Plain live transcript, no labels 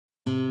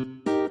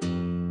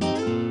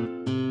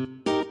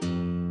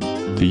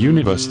the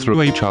universe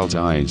through a child's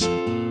eyes.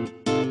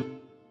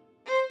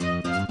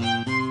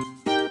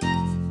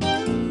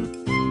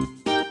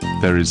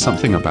 There is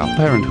something about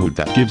parenthood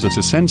that gives us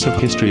a sense of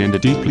history and a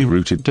deeply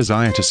rooted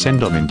desire to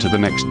send on into the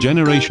next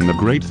generation the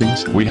great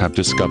things we have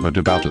discovered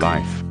about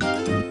life.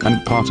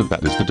 And part of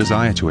that is the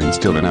desire to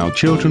instill in our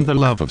children the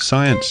love of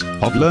science,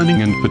 of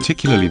learning, and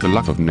particularly the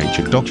love of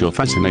nature. Your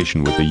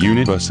fascination with the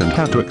universe and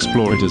how to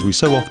explore it, as we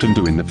so often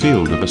do in the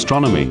field of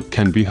astronomy,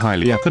 can be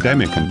highly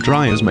academic and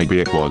dry, as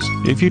maybe it was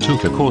if you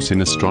took a course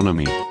in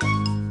astronomy.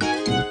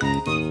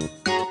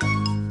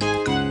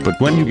 But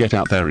when you get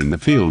out there in the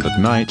field at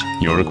night,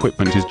 your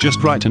equipment is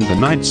just right and the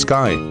night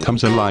sky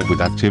comes alive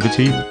with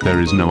activity. There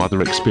is no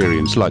other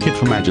experience like it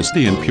for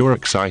majesty and pure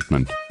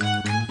excitement.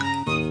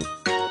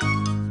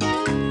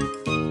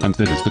 And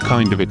that is the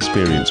kind of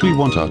experience we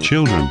want our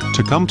children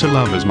to come to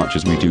love as much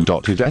as we do.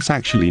 It's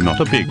actually not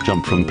a big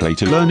jump from play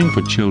to learning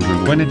for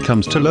children when it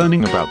comes to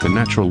learning about the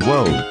natural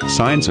world,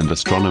 science and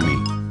astronomy.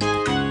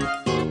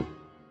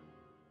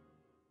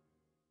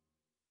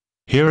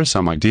 Here are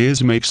some ideas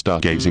to make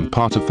stargazing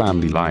part of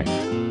family life.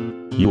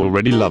 You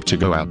already love to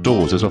go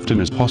outdoors as often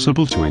as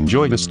possible to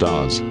enjoy the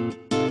stars.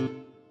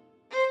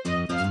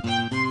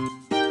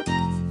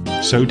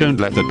 So don't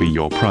let that be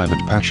your private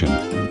passion.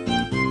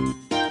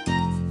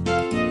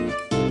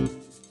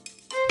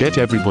 Get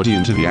everybody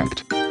into the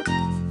act.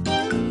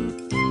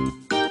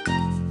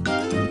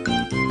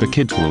 The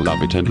kids will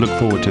love it and look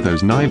forward to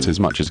those nights as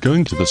much as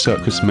going to the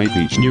circus. Make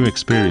each new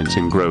experience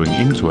in growing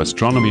into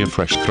astronomy a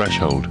fresh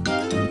threshold.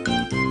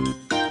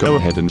 Go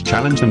ahead and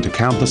challenge them to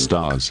count the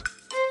stars.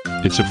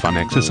 It's a fun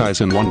exercise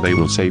and one they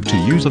will save to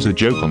use as a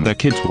joke on their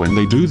kids when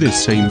they do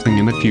this same thing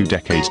in a few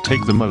decades.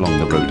 Take them along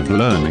the road of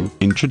learning,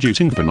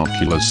 introducing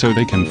binoculars so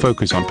they can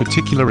focus on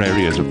particular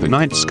areas of the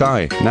night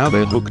sky. Now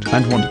they're hooked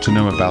and want to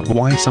know about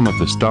why some of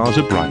the stars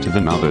are brighter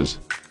than others.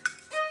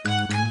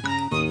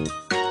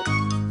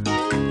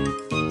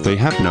 They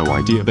have no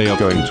idea they are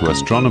going to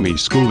astronomy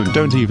school and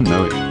don't even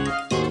know it.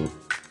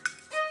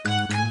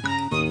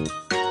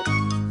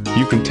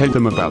 You can tell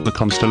them about the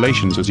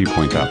constellations as you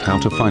point out how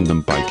to find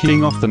them by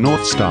keying off the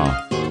North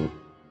Star.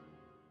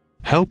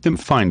 Help them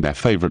find their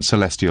favorite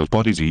celestial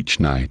bodies each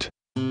night.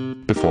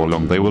 Before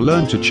long they will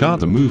learn to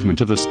chart the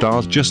movement of the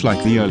stars just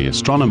like the early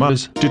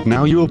astronomers did.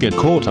 Now you'll get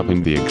caught up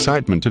in the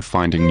excitement of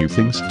finding new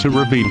things to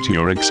reveal to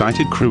your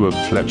excited crew of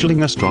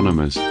fledgling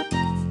astronomers.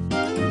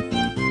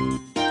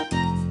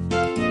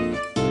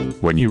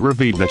 When you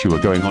reveal that you are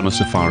going on a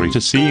safari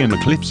to see an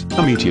eclipse,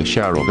 a meteor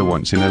shower, or the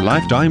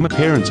once-in-a-lifetime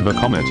appearance of a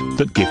comet,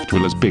 that gift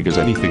will as big as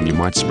anything you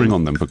might spring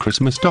on them for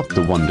Christmas.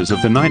 The wonders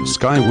of the night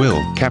sky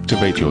will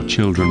captivate your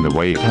children the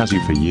way it has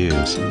you for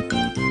years.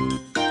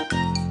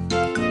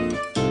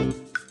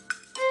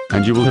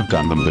 And you will have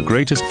done them the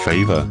greatest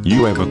favor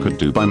you ever could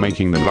do by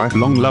making them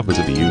lifelong lovers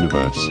of the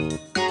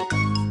universe.